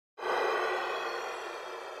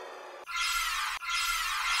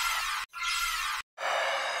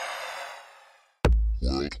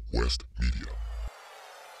West Media.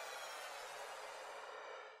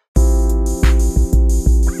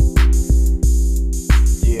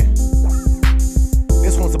 Yeah,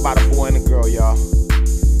 this one's about a boy and a girl, y'all.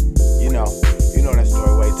 You know that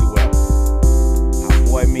story way too well. How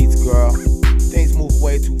boy meets girl, things move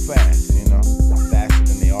way too fast, faster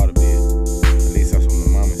than they ought to be. At least that's what my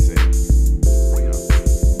mama said. Boy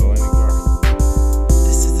and a girl.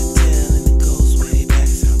 This is the tale and it goes way back.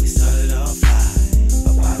 That's how we started off high.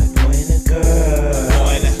 About a boy and a girl.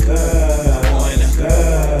 Boy and a girl. Boy and a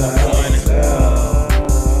girl. Boy and a girl.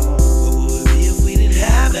 What would it be if we didn't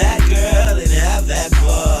have that girl and have that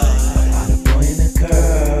boy? About a boy and a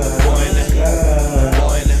girl. Boy and a girl.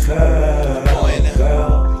 Boy and a girl. Boy and a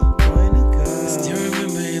girl. Boy and a girl. I still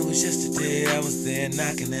remember it was yesterday. I was there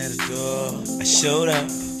knocking at a door. I showed up.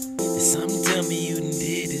 And something tell me you done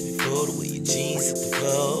did this before. The way your jeans hit the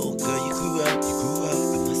floor. Girl, you grew up.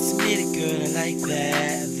 I must admit it, girl, I like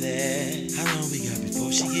that. How long we got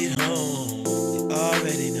before she get home? You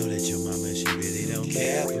already know that your mama, she really don't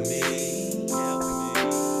care for me.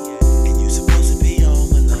 And you supposed to be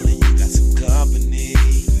home alone and you got some company.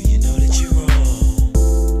 Girl, you know that you're wrong.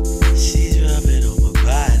 She's rubbing on my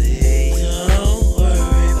body. Don't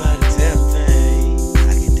worry about a damn thing.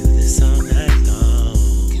 I can do this all night long.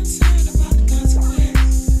 Concerned about the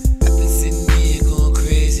consequences. I've been sitting here going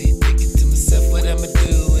crazy, thinking to myself what I'ma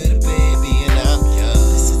do with a baby and I'm young.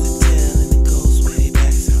 This is the tale and it goes way back.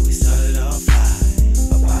 That's how we started off high.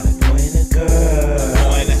 About a boy and a girl.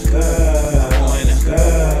 Boy and a girl. Boy and a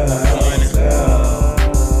girl. Boy and a girl.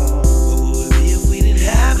 What would it be if we didn't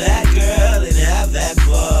have that girl and have that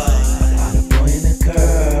boy? About a boy and a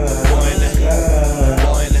girl. Boy and a girl.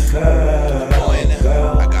 Boy and a girl. Boy and a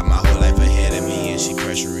girl. I got my whole life ahead of me and she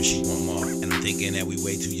pressure and she want more. And I'm thinking that we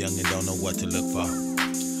way too young and don't know what to look for.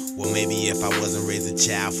 Well, maybe if I wasn't raised a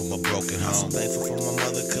child from a broken home. I'm thankful for my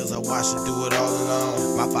mother cause I watched her do it all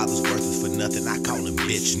alone. My father's worthless for nothing, I call him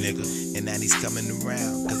bitch nigga. And now he's coming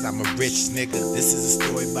around cause I'm a rich nigga. This is a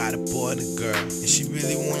story about a boy and a girl. And she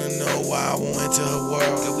really wanna know why I went into her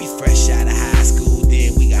world. Cause we fresh out of high school,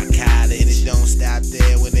 then we got college. And it don't stop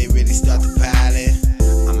there when they really start to pile in.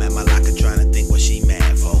 I'm at my locker trying to think what she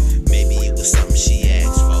mad for. Maybe it was something she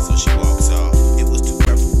asked for, so she walks off. It was too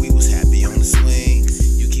perfect, we was happy on the swing.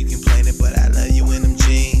 You keep complaining, but I love you in them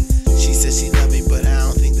jeans. She said she love me, but I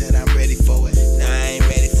don't think that I'm ready for it. Nah, I ain't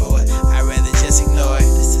ready for it, I'd rather just ignore it.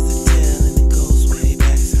 This is the tale and it goes way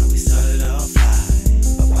back. That's how we started off high.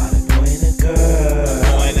 About a boy and a girl.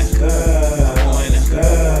 Boy and a girl. Boy and a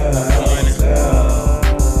girl. Boy and a girl.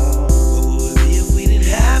 What would it be if we didn't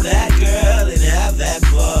have that girl and have that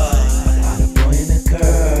boy? About a boy and a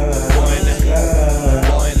girl. Boy and a girl.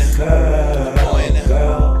 Boy and a girl. Boy and a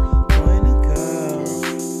girl. Boy and a girl.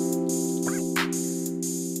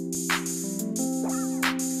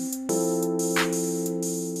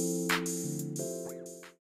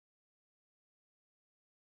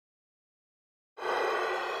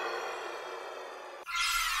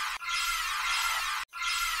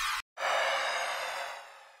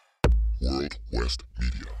 World West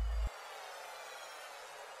Media.